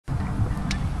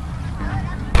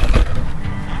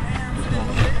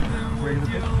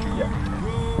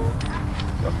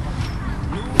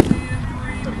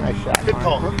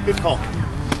call, huh? Good call.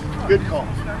 Good call.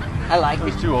 I like it. It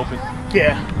was too open.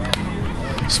 Yeah.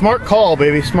 Smart call,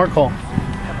 baby. Smart call.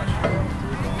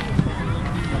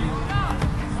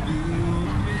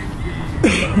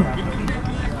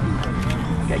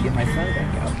 Gotta get my phone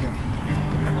back out here.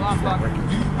 Hold on, fuck.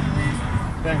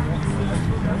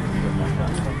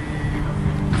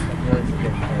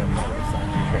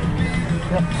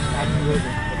 Yep,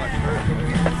 absolutely.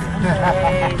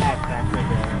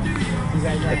 You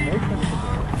guys have no trouble?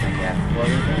 Yeah, well,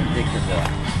 we're going to dig the boy.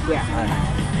 Yeah.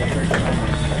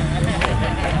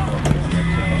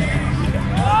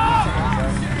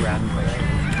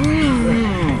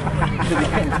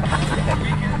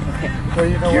 So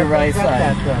you know your what? right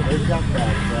side. They've got that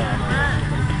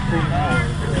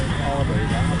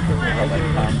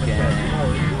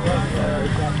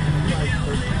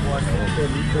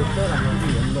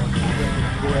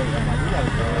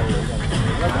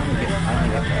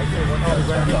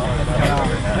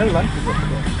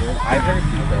I've heard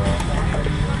people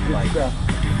like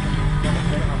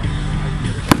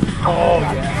Oh,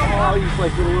 yeah. Oh, he's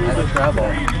like a little bit of trouble.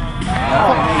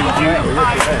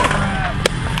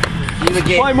 You would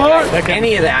get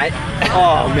any of that.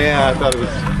 Oh, man, I thought it was...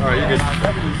 All right, you're good.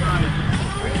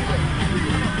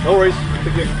 No worries.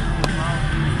 Take it.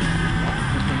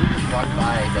 Walk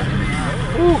by, but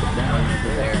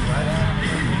there.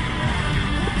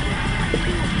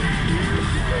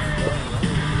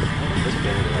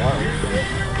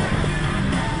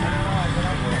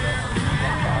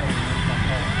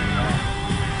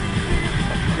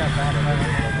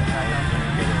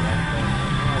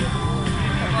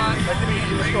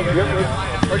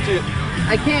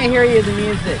 I can't hear you, the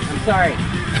music. I'm sorry.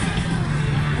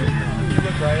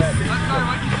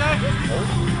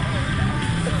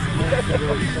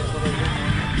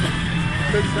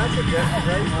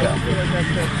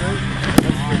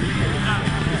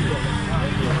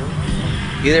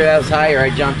 Either I was high or I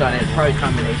jumped on it. It's probably a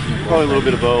combination. Probably a little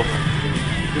bit of both. I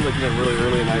feel like it really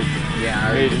early and I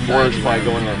made it worse by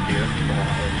going on here.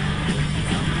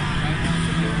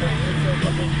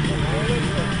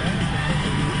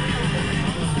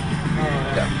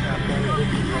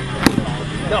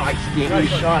 No, I gave you a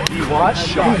shot. You watched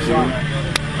shot, dude. I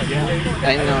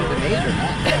didn't know if it made or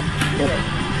not.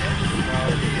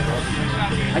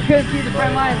 I couldn't see the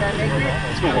front line, that makes it.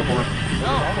 Let's go one more.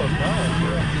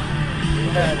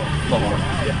 One more.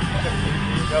 Yeah.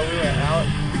 No, we went out.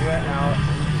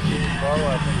 Well,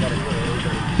 I think got a good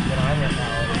over. Then I went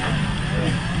out.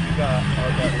 And you got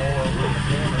that roll over the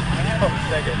camera. I had a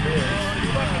second bid.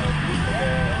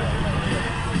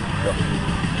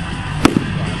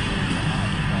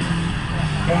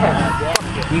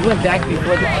 He went back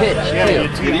before the pitch. Yeah,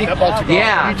 that ball took off.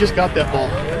 Yeah. You just got that ball.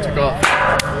 It took off.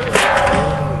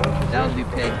 That was new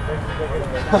pig.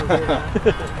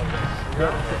 Did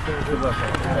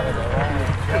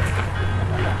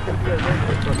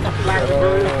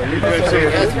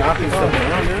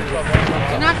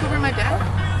you knock over my back?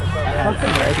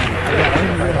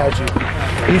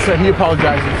 He said he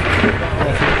apologizes.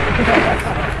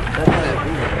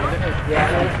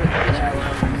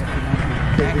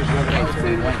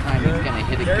 One time he's gonna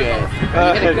hit it good.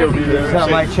 It's not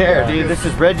my chair, dude. This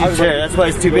is Reggie's chair. That's why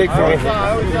it's too big for me.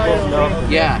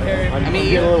 Yeah. I mean,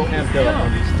 you still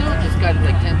just got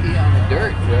like 10 feet on the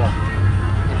dirt. Yeah.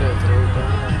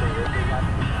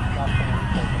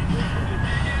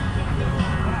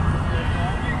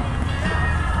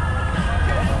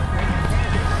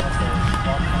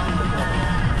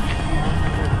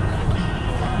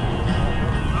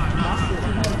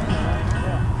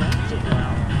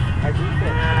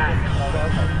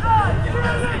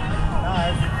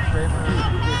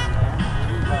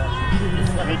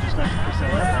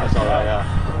 I saw that, yeah.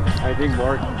 I think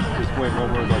Mark just went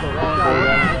homeward like before that.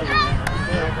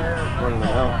 Running them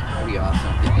out. That'd be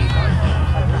awesome.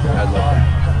 I'd love that.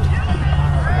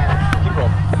 Keep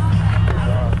rolling.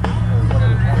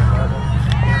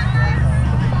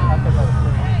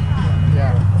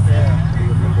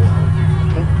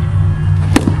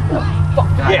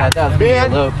 Yeah, that was a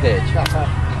low pitch.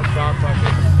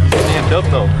 He's jammed up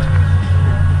though.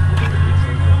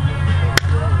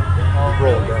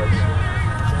 Roll, guys.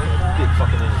 Get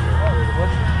fucking in here.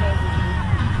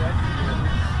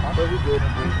 Good.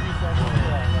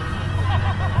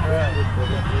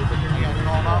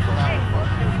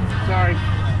 Sorry.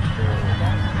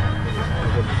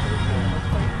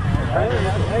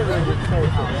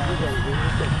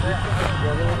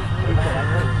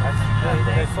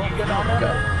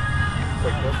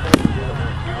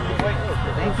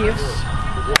 Thank you.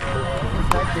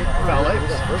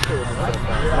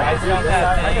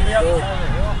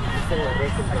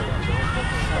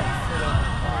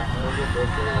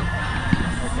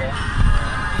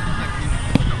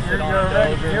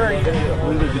 You're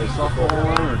Either do softball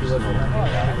or just normal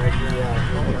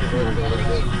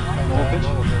pitch?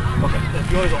 Okay. If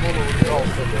you want to go home, we'll all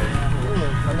sit there.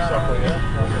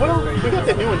 Well, we got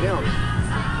that new one down.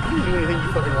 You can do anything you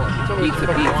fucking want. You tell me what you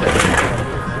fucking want.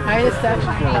 Highest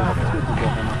action.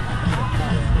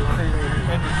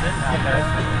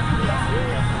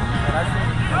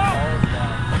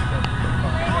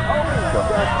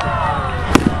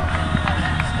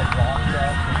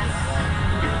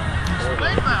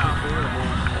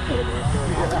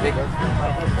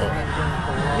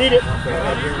 Need it.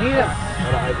 Need it.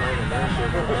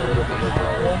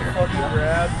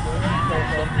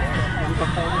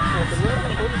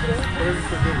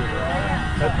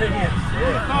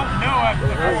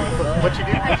 What you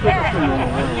do?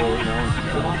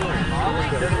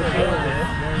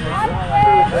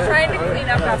 Trying to clean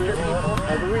up after people.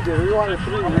 We did. We wanted 3.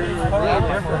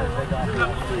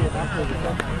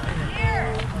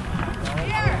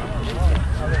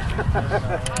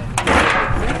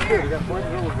 We got points.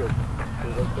 We're good.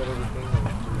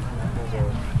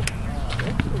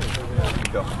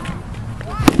 Go.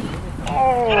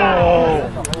 Oh!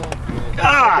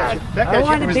 God! Back at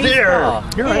you. It was there.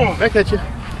 You're right. Back at you. I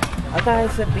thought I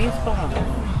said baseball. I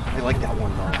like that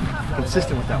one though.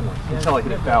 Consistent with that one. Until I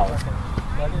hit it foul. He was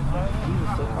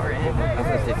so far in. I was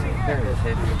going to say, there it is.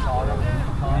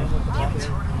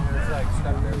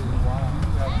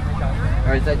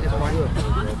 Or is that just one?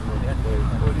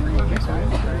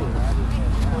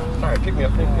 Alright, pick me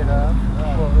up. Pick it up.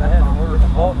 Well, they had to order the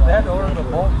bulk. They had to order the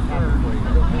bulk first.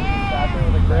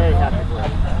 They had to order.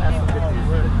 That's the 50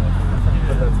 word.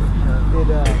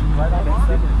 Right on the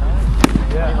 79.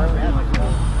 Yeah.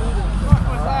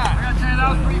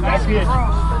 Bad pitch.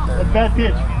 That's bad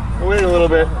pitch. Wait a little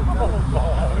bit.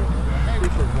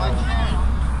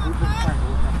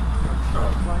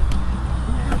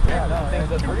 Yeah, no, things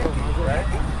are pretty cool, right?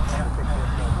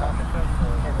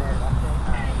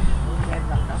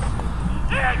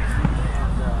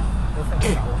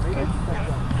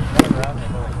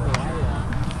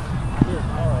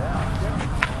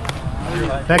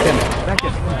 Back in. Back in.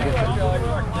 Is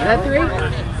that 3?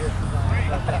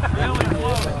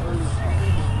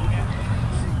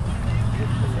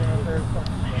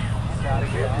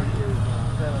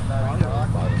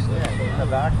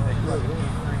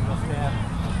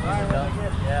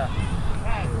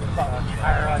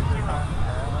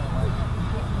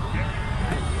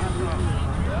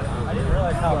 I didn't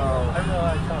realize how big they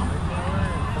were.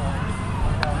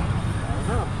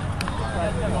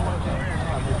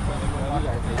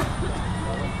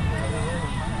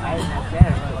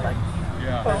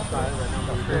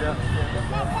 Straight up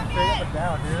and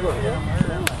down, dude.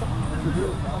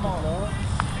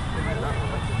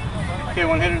 Okay,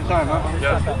 one hit at a time, huh?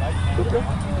 Yeah.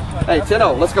 Hey,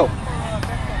 Tito, let's go.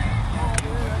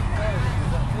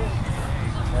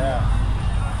 Yeah.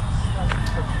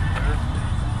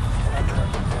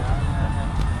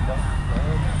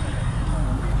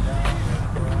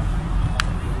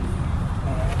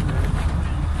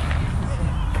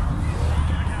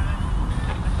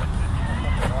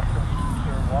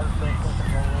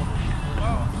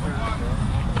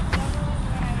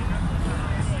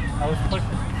 I was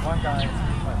pushing one guy into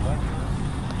my leg.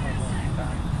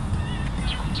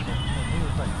 He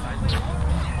was like sideways.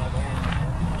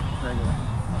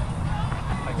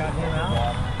 I got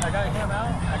him out.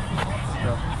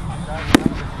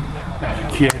 That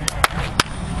kid.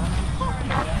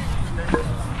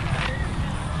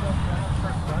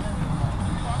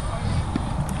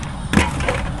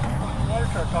 Water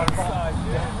truck on his side.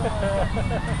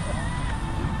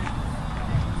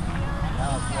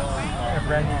 A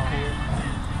brand new kid.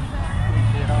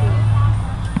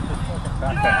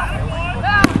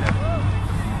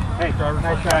 Hey,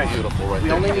 nice try. Beautiful, right? We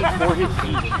only need 4 hits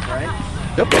each, right?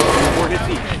 Yep. 4 hits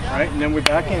each, right? And then we're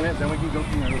back in it. Then we can go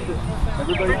from there.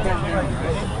 Everybody can do it, right?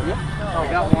 Yep. Oh, we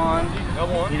got one.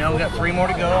 You know, we got 3 more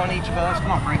to go on each of us.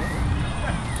 Come on, Frank.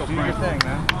 So do your thing,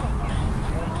 man.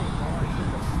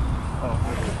 Oh,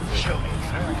 show me.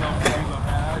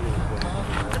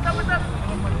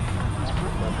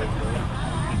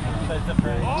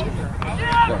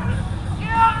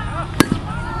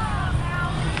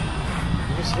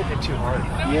 You're just hitting it too hard.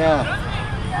 Yeah.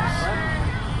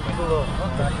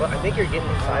 But I think you're getting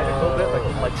excited a little bit,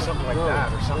 like something like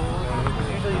that or something.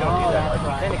 Usually you don't do that. Like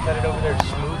you kind of cut it over there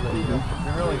smoothly.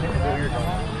 You're really hitting it weird. I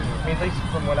mean, at least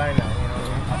from what I know, you know.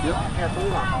 Yep.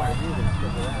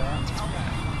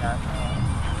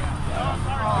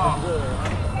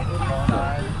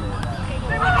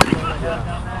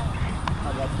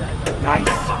 Nice.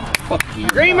 Fuck you.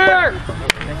 Dreamer!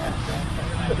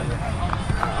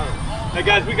 Hey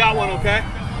guys, we got one, okay?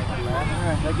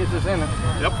 Alright, that gets us in it.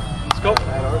 Yep. Let's go.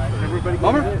 Everybody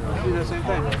Homer? do the same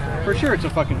thing. For sure it's a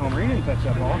fucking homer. He didn't touch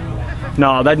that ball.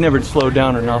 No, that never slowed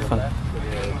down or nothing.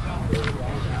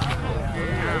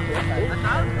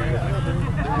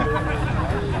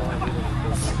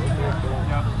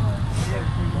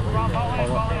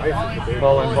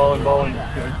 Balling.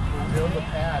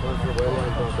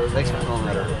 Thanks for calling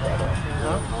that.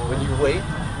 When you wait,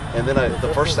 and then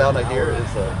the first sound I hear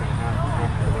is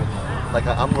like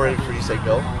I'm ready for you to say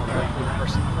go.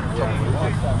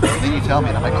 Then you tell me,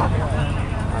 and I'm like, oh. I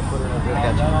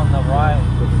got you. On the right.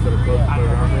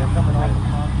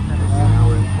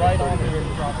 Right on here,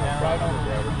 drop down. Right on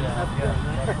here.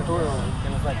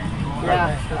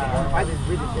 Yeah. I just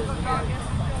really did.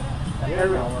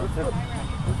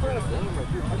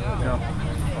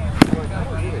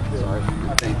 Sorry.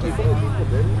 Thank you.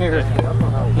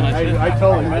 I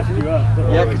totally messed you up.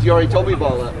 Yeah, because you already told me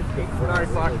about that. Sorry,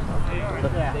 fuck.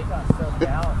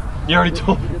 You already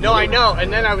told me. No, I know.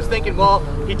 And then I was thinking, well,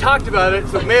 he talked about it,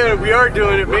 so man, we are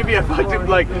doing it. Maybe I fucked him,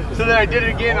 like, so then I did it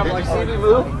again. I'm like, see me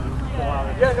move?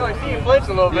 Yeah, no, I see you flinch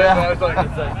a little bit. Yeah. And I was like,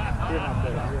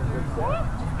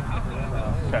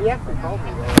 Okay. he actually called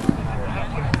me, though.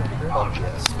 Oh,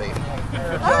 yes, baby.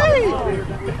 Hey!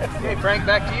 Hey, Frank,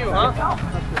 back to you, huh?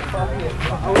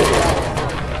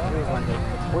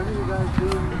 What are you guys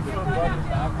doing?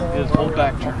 His whole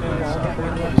back turn.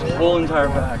 His whole entire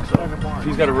back. So if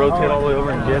he's got to rotate all the way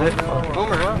over and get it.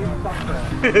 Homer, huh?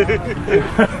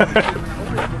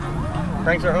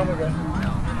 Frank's our homer guy.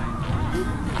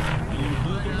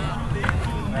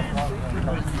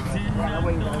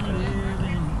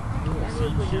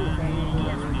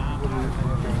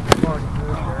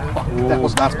 That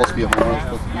was not supposed to be a home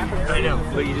run. I know,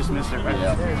 but you just missed it, right?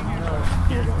 Yeah.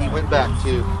 He went back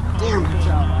too. Damn it.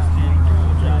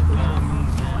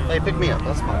 Hey, pick me up.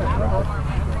 That's fine.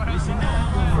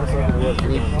 And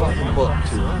he fucking booked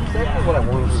too. Exactly what I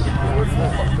wanted to do.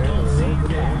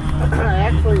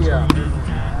 Actually,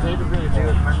 David's going to do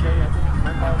it Monday. I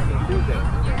think Monday and Tuesday.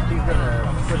 He's going to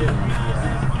put in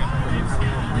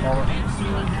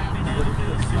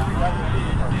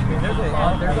there's a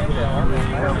lot. There's a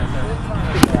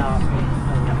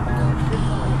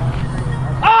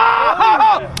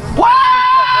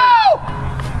Wow!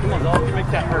 Come on, dog. Make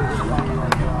that hurt.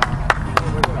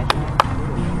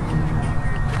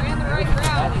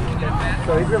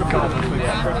 So he's going to put in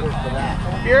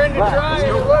if you're in the try,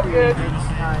 you look good.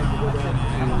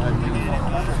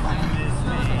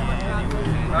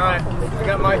 Alright, I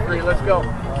got my three. Let's go.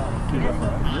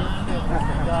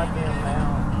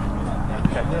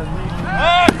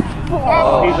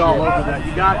 Oh, he's all over that.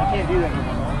 You can't do that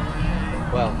anymore.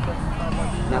 well,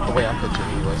 not the way I'm pitching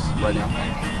anyways, right now.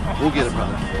 We'll get it,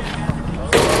 brother.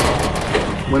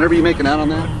 Whenever you make an out on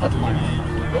that, that's mine.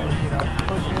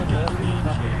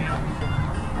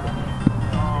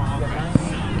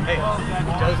 Hey,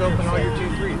 it does open all your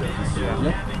 2-3 though.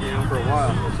 Yeah. For a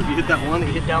while. So if you hit that one that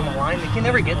you hit down the line, you can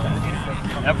never get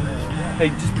that. Ever. Hey,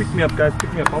 just pick me up, guys.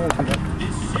 Pick me up. I won't do that.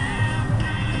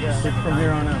 It's from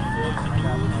here on out.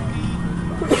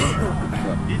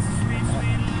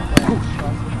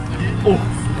 Oh.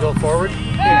 Go forward. No,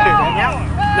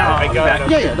 I got it.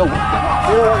 Yeah, don't worry. You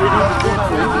know what we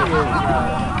need to do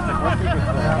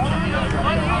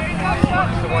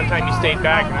is the one time you stayed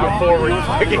back and go forward.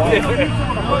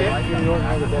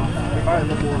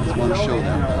 Just want to show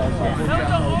that.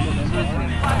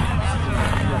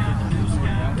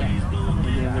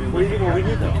 We need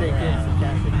to take in some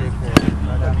casting big for it.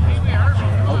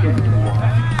 Okay.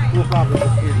 We'll probably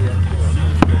just do the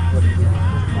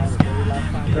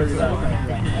 30 last time.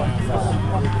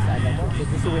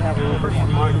 Just so we have a little bit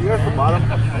more. You guys at the bottom?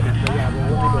 Yeah,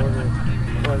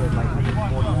 we'll order like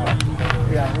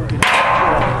 140. Yeah, we'll get it.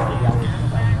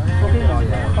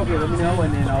 Okay, let me know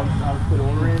and then I'll put an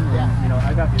order in. And, you know,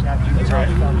 I got the casting. That's right.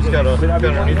 Just got to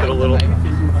underneath it a little.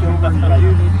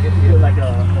 Like a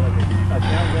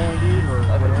down going dude or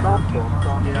whatever. You know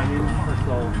what I mean?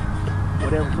 So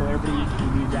whatever, so everybody who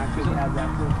needs access has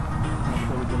access.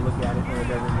 So we can look at it or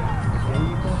whatever.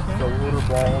 So order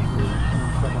balls and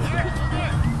stuff like that.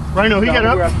 Rhino, he got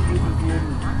up.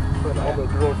 Put all the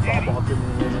little softballs in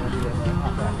there and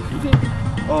do that.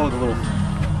 Oh, the little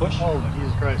push? Oh,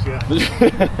 Jesus Christ, yeah. I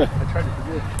tried to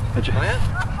forget.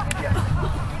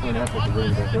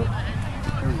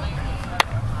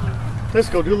 Let's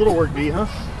go do a little work, B, huh?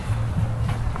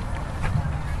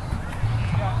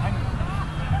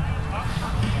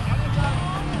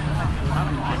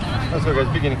 Let's go,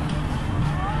 guys. Beginning.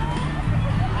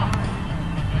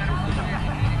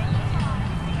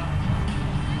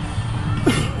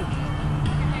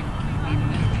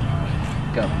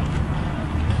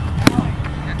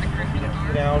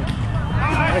 down.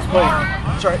 Nice play.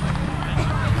 That's right.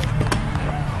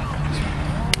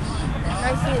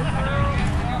 Nice hit.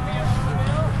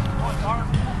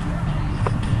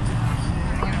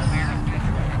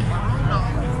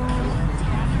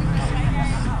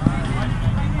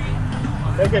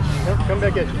 Back at you. Come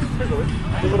back at you.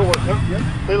 Do a little work. Huh?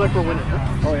 Yeah. Play like we're winning.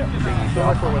 Huh? Oh, yeah. Play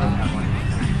like we're winning.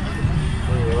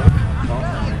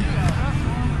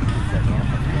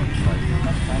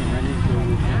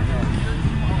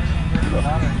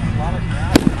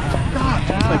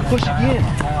 God, like push again.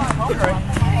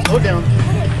 Slow it down.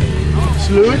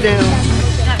 Slow it down.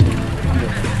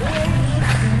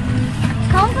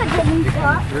 Sounds like a new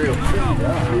shot.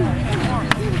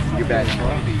 You're bad.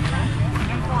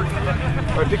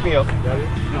 All right, pick me up.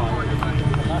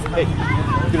 Hey,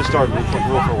 I'm gonna start real for a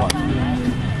while.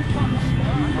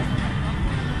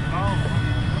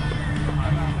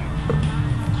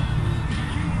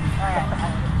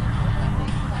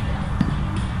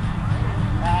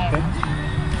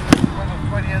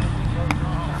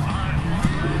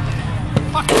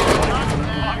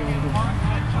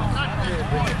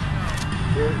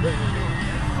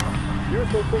 You're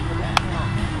so quick with that.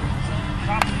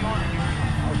 Top of the order here. I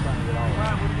was trying to get all of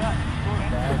that.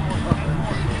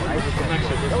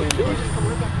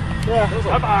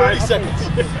 Yeah, about 30 seconds.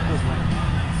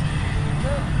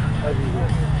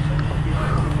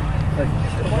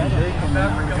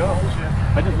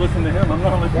 I just listen to him. I'm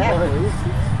not listening to him.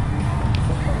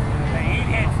 The 8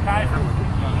 hits, Kaiser.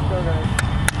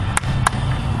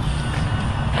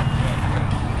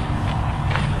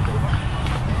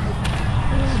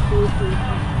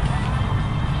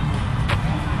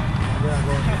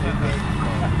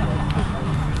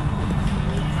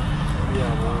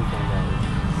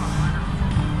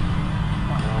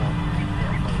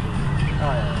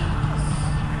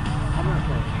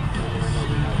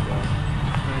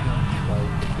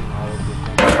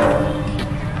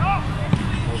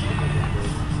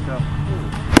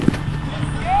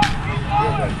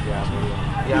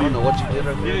 Yeah, I don't know what you did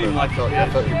right there, but I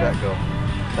felt your back go.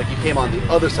 Like you came on the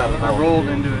other side of the ball. I rolled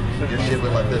into it. Your shit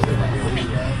went like this. Nice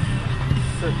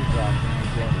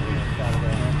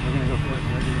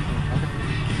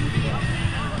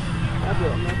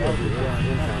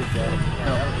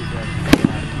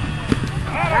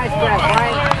play,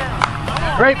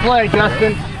 Brian. Great play,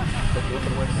 Justin.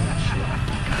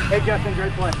 Hey, Justin,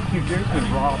 great play. Dude, Jared's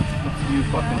been robbed a few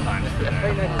fucking times today.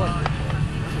 Hey, nice play.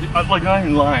 I'm like not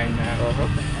even lying, man.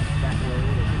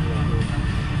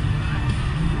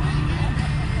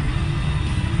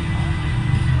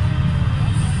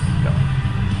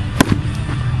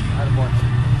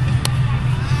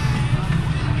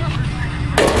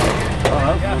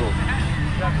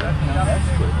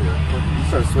 You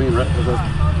started swinging right as I was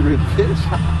getting ready to pitch.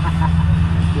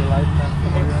 Your life, A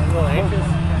little anxious.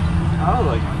 I was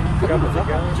like,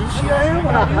 juicy I am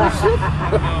when I do this shit.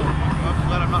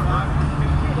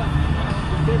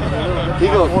 He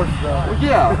goes, well,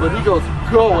 yeah, but he goes,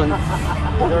 go and.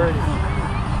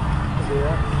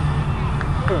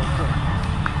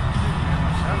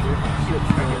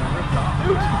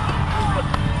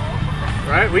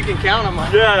 Right? We can count them.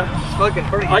 Yeah. It's fucking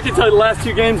pretty. I can tell you the last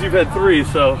 2 games you've had 3,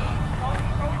 so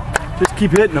just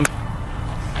keep hitting them.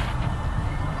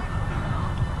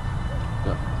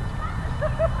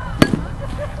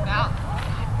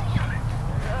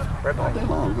 Right all day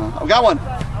long, huh? I've got one.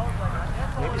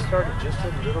 Maybe started just a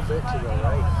little bit to the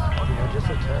right. You know, just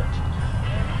a touch.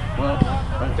 Well,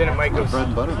 Then it might go. bread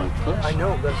and butter, my push. I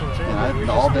know, that's what I'm saying. And I've We're been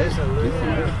all just day. missing a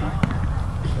little bit.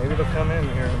 Maybe they'll come in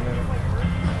here in a minute.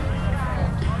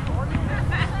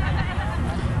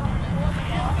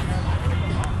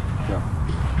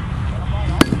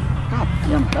 God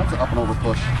damn, that's an up and over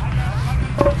push.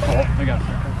 Oh, I got it.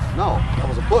 No, that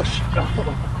was a push. I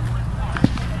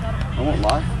won't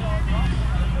lie.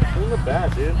 Doesn't look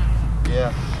bad, dude.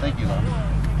 Yeah, thank you, man.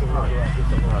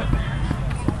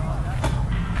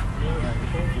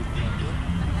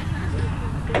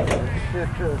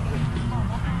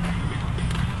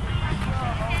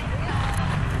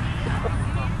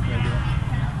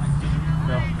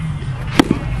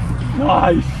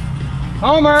 Nice.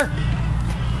 Homer.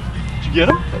 Did you get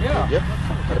him? Yeah. Yep,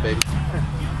 got a baby.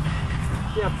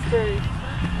 Yeah, stay.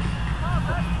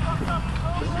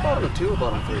 Is this bottom of 2 or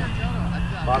bottom 3?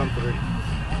 Bottom 3. Is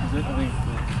it? I think.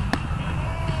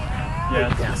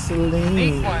 Yeah. Gasoline.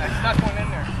 Deep one. I snuck one in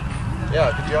there.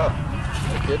 Yeah, good job.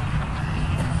 Good kid.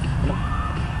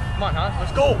 Come on, huh?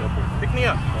 Let's go. Pick me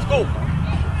up. Let's go.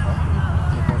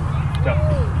 Go.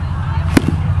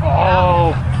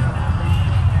 Oh.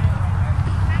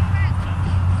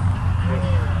 If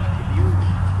you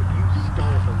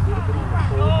start a little bit on the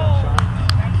pole with that shot,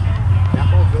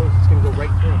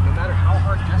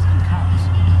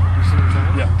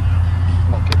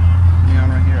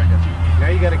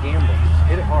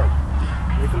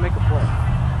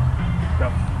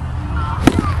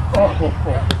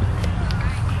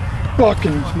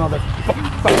 Fucking motherfucker.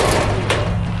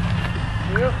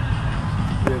 Yep.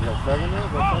 There's a 7 there?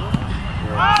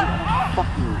 Yeah.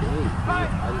 Fucking great. I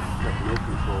just got no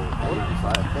control. What did you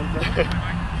say?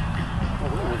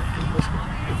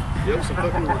 Yep, some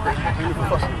fucking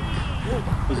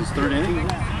Was his 3rd inning?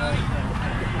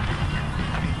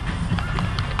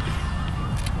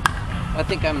 I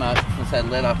think I'm not, since I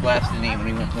led off last inning when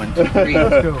we went 1, 2, 3.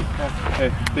 Let's go. Hey,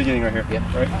 beginning right here. Yeah.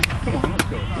 Right? Come on, let's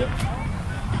go. Yep.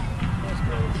 This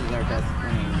is our best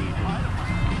inning lead.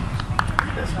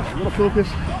 A little focus,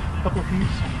 couple of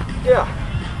feet. Yeah.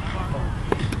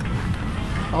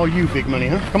 All you, big money,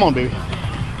 huh? Come on, baby.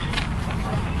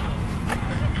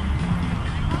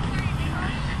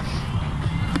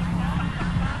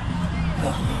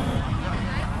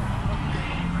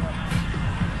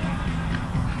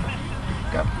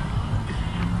 Go.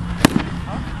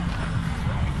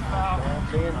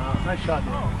 Nice shot,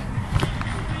 dude.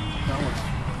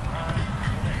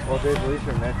 Well, Dave, at least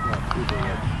your neck's not too big.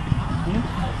 I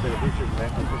said, at least your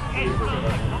neck is just too big.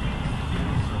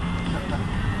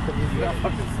 Yeah,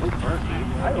 fucking so burnt, dude.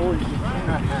 I always just see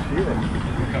it.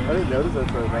 I didn't notice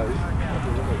that right now. It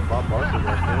looked like Bob Barker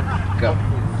right there. Go.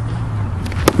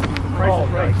 Oh,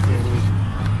 right.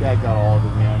 Dad got all of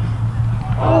it, man.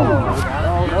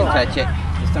 You can touch it.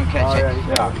 Just don't catch it.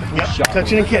 Yep,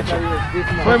 touch it and catch it.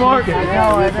 Play Mark! I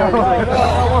know.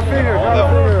 One finger, one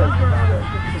finger.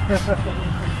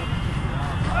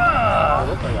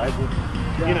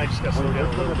 You know, I just got to slow down a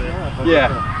little bit. Yeah.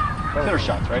 Better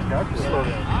shots, right? Slow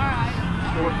down.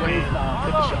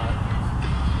 Hit the shot.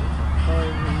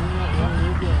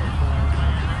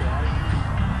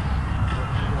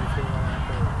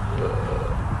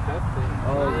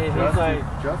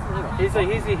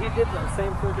 He did the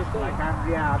same freaking thing.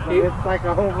 Yeah, but it's like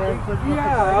a home run.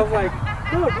 Yeah, I was like,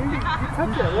 look, you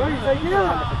touched it, right? He's like,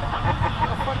 yeah.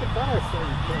 I fucking thought I saw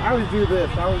you. I always do this.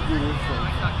 I always do this thing.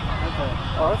 Okay.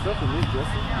 Oh, that's something new,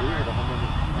 Jesse. You were the home run.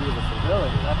 Really?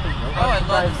 Oh, I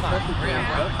love this song. We're on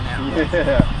road now.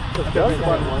 Yeah.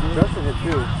 Justin hit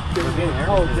too.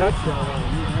 Oh, touchdown.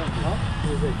 Huh?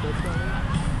 Was it touchdown?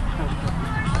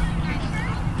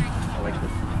 I like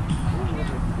this.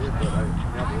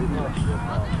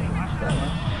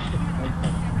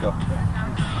 Go.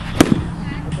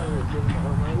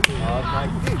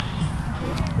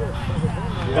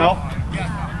 Well.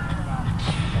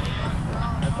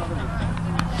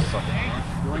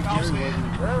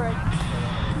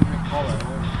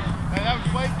 Hey, that was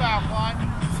way foul, Klein.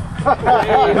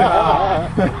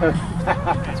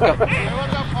 Let's go. Hey,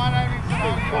 what's up, Klein? I need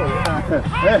some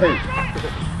Hey.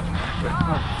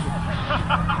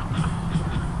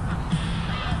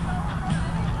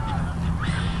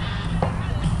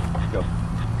 Go.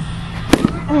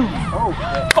 Oh,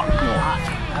 fuck no.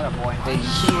 Attaboy. Hey, you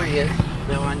see where he is?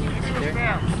 Bill on you right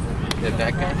there? The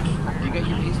back guy? You got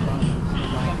your baseball.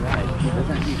 Right. He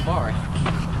doesn't be far.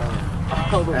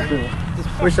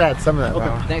 Wish I had some of that.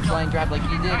 Okay. Next line drive like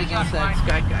you did against that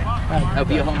Sky guy. That'll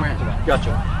be a home run.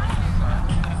 Gotcha.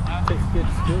 It takes good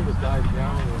skill to dive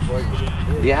down and avoid getting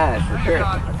hit. Yeah, for sure.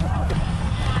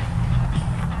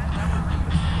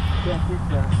 Can't teach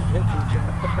that. Can't teach that.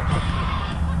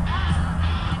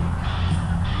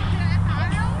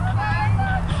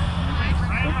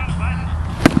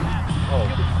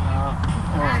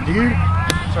 Dude.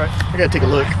 Sorry. I gotta take a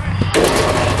look.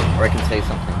 Or I can say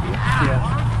something to you. Yeah.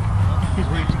 He's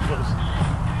way too close.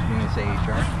 You want to say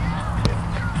HR?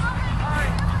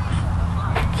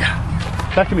 Yeah.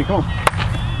 Back to me, come on.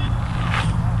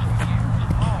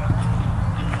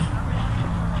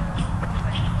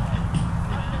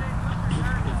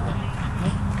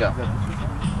 Go.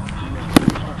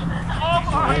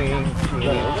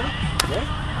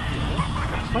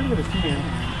 Might have been a few in.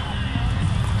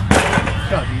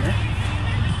 Shot, dude.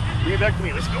 Bring it back to me,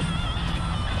 let's go.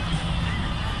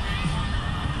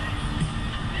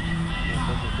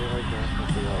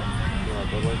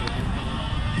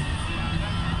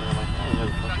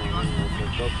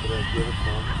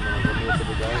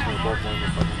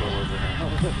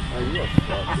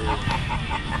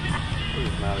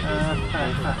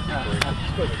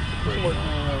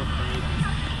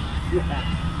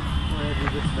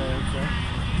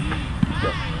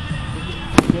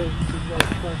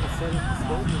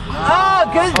 Oh,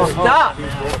 good stop.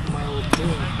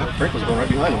 Frank was going right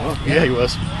behind him, huh? Yeah, he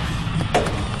was. I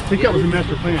think that was the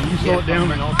master plan. You slow it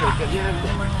down and I'll take it.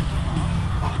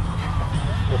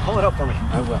 Well, pull it up for me.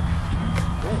 I will.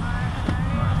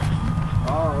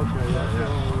 Oh, okay. Yeah.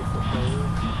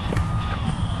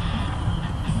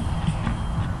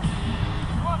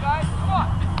 Come on, guys. Come on.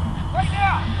 Right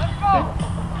now. Let's go.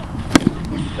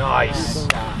 Nice.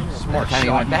 Smart time he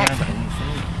went back.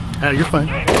 You're fine.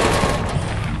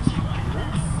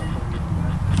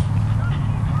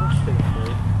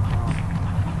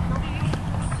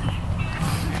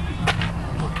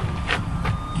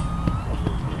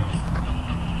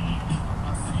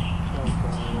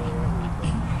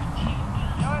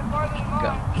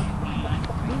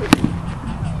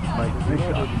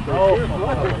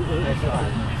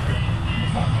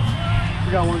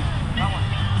 You got one.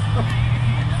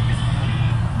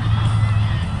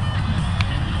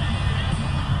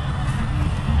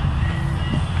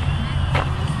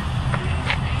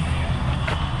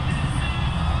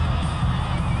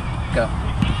 Go.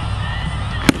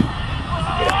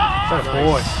 Nice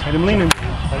boy. Had him leaning.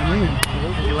 Had him leaning.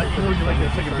 Would you like to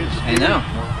take a bitch? I know.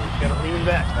 Got him leaning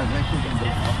back. I'm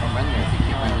running there if you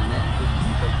keep running that.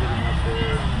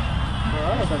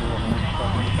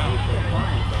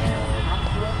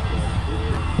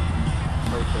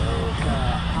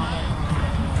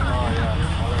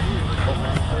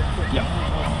 Yeah.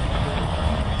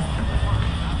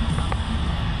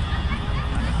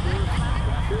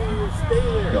 Stay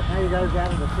there. Now you guys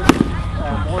added the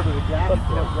more to the gas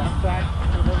track.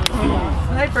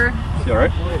 Sniper. You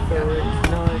alright? No, it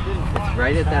didn't. It's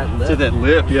right at that lip. To that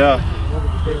lip, yeah.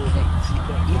 You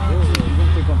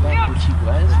went to go back where she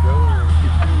was.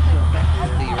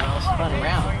 You were all spun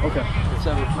around. Okay. So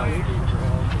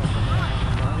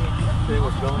They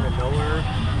was going to nowhere.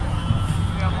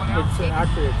 It's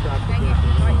actually a track that goes to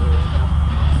nowhere.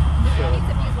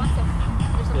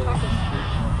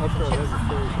 Ultra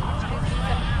registration.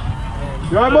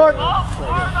 You alright, Mark? I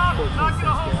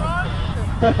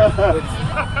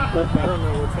don't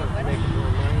know what's up to make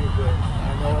more money, but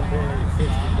I know I'm paying $60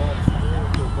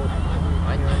 for both of them. I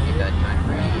know you got time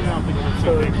for you. So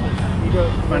you go,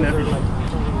 My nephew. like,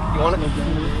 You want it?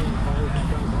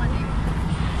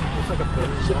 it's like a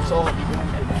better Chips on.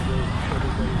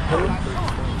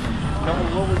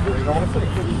 what was this?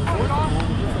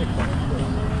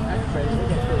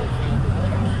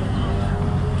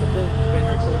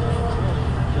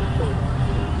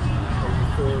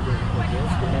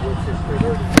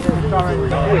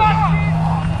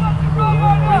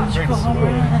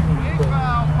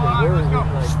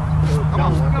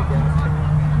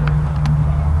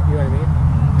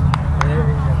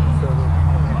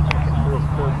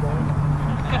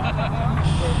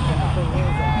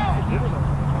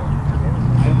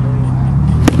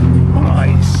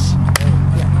 Nice.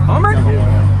 Homer?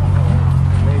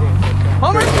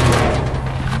 Homer?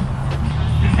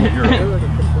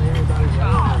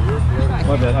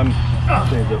 My bad. I'm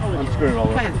screwing it all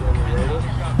up.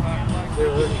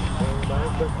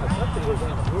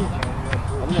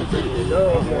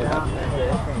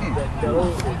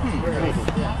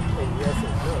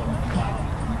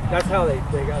 That's how they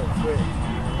got it switched.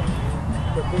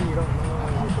 The thing you don't know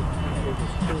is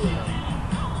it's true enough.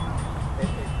 It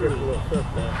gives a little stuff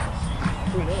that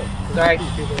who knows? Sorry.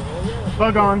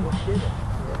 Bug on.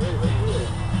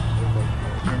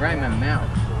 I'm right in my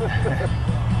mouth.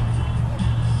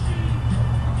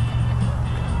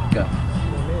 Go.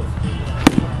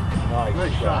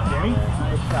 Nice shot, Danny.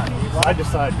 I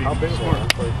decide, baby.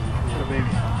 Smart. Good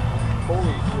baby.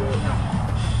 Holy shit.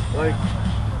 Like,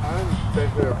 I'm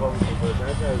technically a Republican, but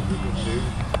that guy's just a dude.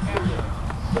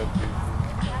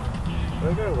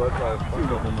 That guy led by a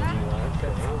fucking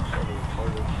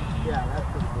Yeah, that's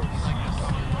pretty good.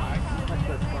 That's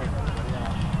good part,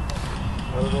 yeah.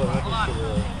 I don't know what happened to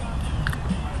the...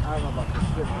 I don't know about the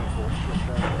good people.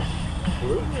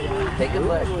 Take a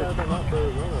look.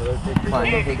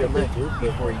 Fine, take a look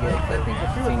before you get it, 'cause I think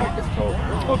Senior just told me.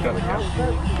 Okay.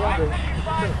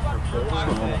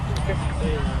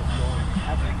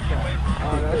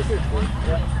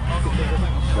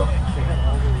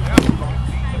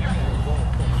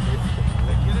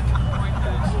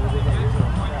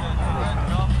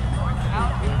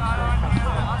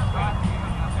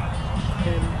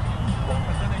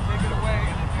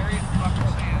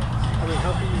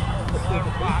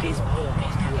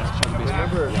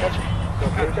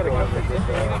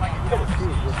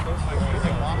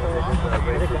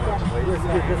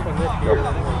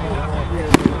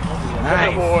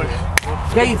 Nice.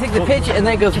 Yeah, you take the pitch and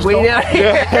then it goes way down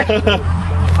here.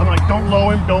 I'm like, don't low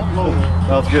him, don't low him.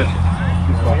 That was good.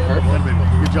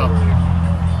 Good job.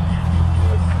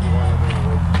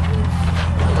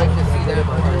 I'd like to see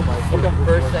that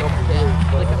first, second, then.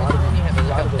 Look at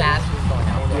how fast he's going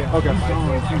out there. Okay.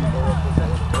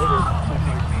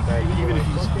 Even if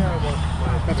he's,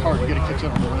 that's hard to get a catch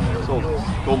up on the run there. So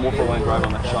go more for line drive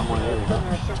on that shot more than anything.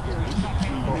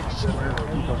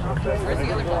 Where's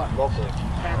the other guy?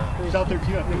 He's out there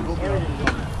too, I think. Go for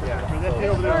that pit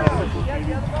over there.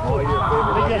 Maybe.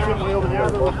 think that's it way over there.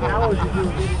 How was you doing a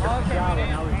good job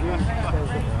and I was doing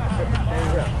you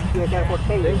can't afford to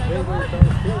pay you.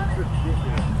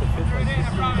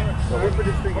 So we're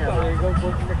just thinking, they go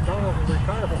work at McDonald's and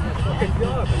retire from that fucking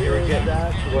job. We were getting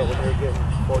that, when they were getting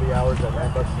 40 hours at $9 an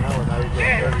hour, now you're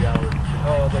getting 30 hours.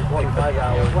 Oh, it's like 25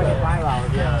 hours. 25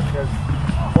 hours, Yeah, because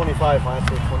 25 minus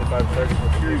 25, 30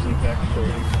 with the season.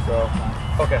 So,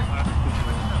 okay.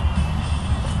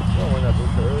 You don't win that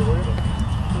booster early, will you?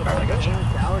 Alright, I got you.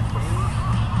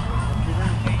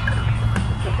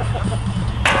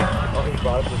 Oh, he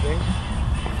brought up the thing?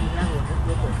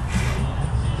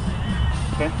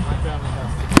 Okay.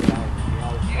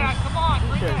 Yeah, come on,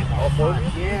 bring it. All four? Am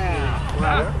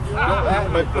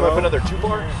I up another 2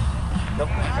 bar?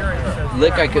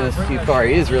 Look like it was too far.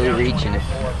 He is really reaching it.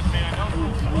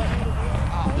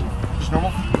 Just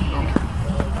normal?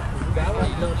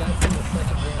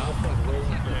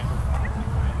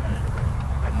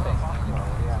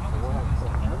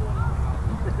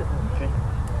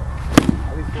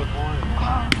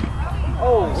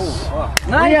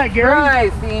 Nice Yeah, Gary. try,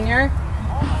 senior.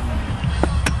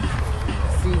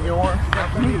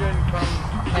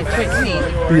 Nice try,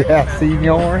 senior. Yeah,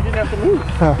 senior. didn't have to move.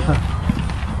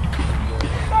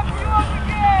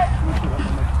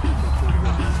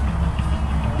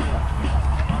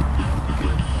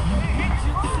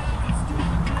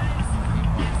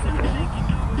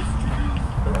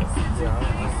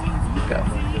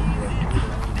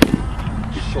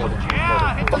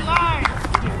 Yeah, hit the line.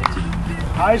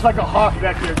 Eyes like a hawk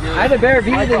back there, Gary. I had a better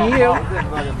view than you.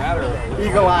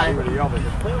 Eagle eye. It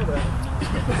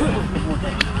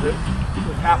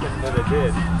happened that it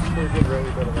did. They did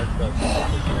really good on that stuff.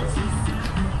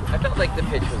 I felt like the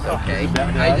pitch was okay.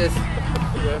 I just...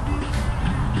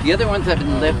 The other ones have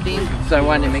been lifting, so I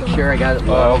wanted to make sure I got it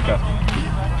low. okay.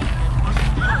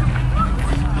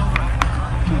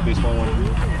 Baseball one.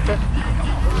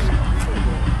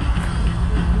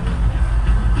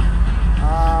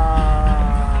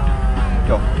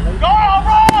 Go. Go,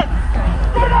 run!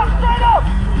 Straight up, straight up!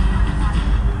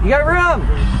 You got room!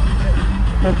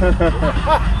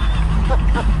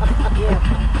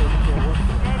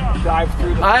 Dive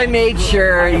through the I made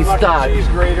sure he stopped. cheese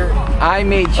grater. I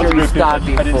made sure he stopped I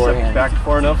didn't step beforehand. back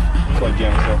far enough, so I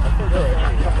jammed myself.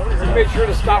 You made sure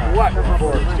to stop what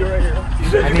before? You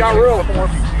said you got room. But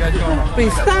he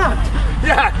stopped.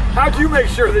 Yeah, how'd you make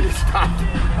sure that he stopped?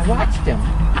 I watched him.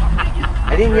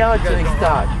 I didn't yell until he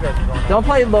stopped. Don't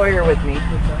play lawyer with me.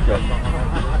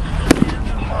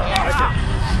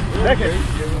 Second.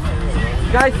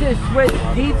 You guys should have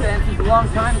switched defenses a long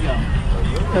time ago.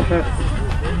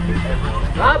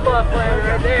 Hot ball player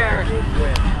right there.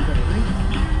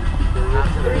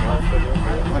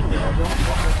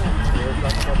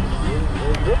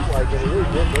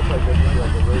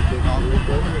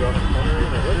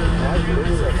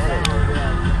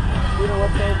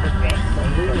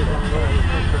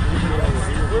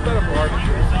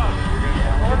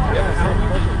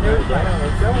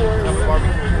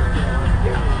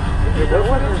 You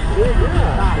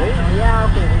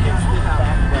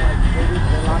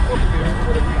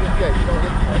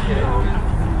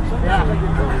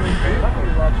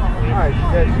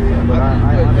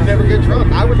never get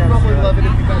drunk. I would probably love it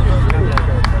if you got drunk.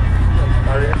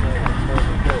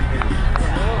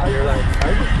 You're like, I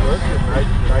just work and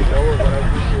I know what I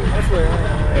do. That's what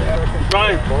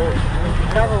Ryan.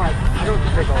 Never like, I don't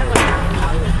take all of it.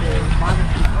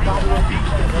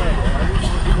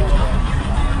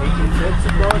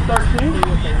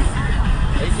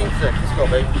 18-6. Let's go,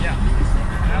 baby.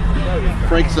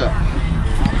 Frank's up.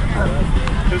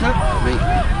 Who's that? Me.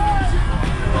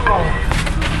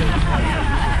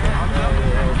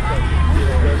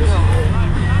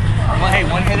 Well, hey,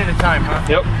 one hit at a time, huh?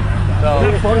 Yep. So,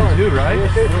 42, right?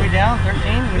 what are we down? 13?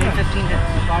 We need 15 hits.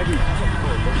 5 each.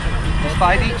 It's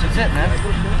 5 each. That's it, man.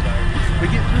 We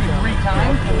get through 3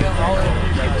 times, and we'll all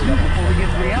get 2 before we get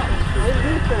 3 out.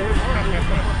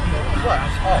 What?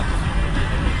 Oh.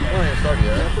 I don't even start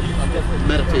yet. I'm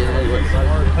meditating anyway.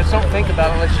 Let's don't think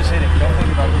about it. Let's just hit it. Don't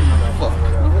think about it. Fuck.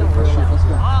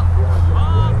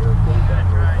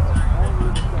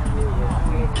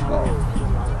 Let's go.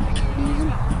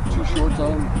 Two shorts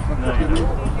on.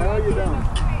 How you doing?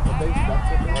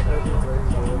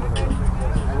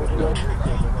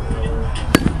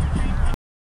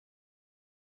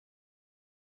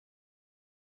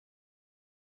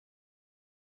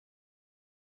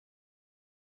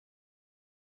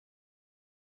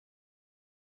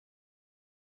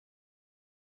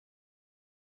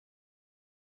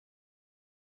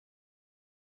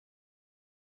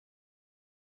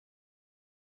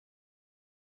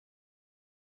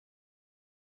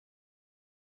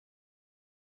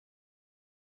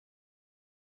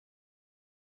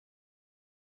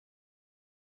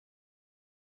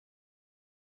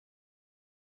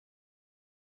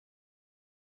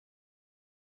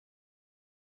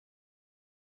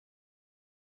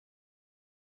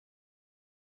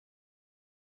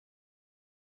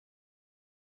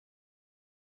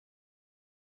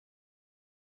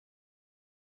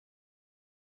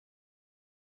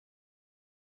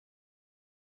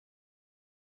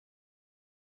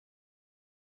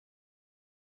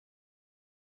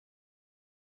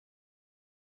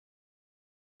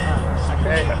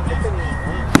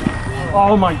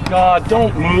 Oh my God,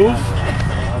 don't move.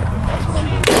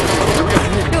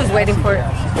 He was waiting for it.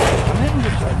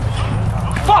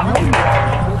 Fuck!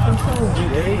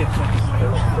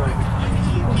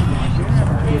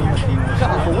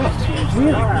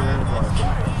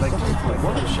 Like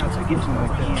one of the shots I get to him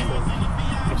like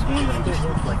that. It's one that I just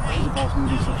like the ball's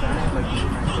moving so fast,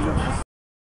 like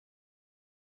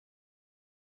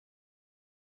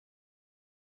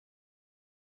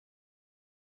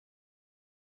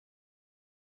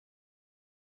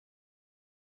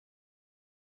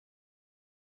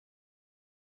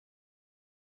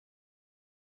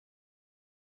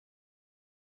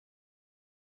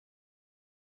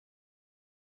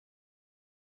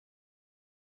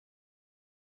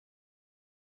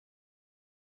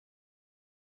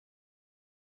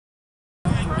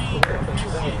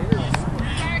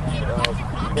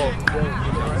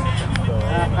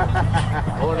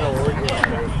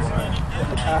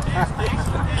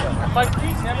Like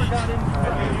he's never got in.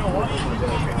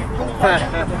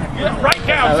 Right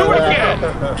down, do it again.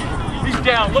 He's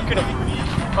down, look at him.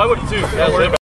 I would too.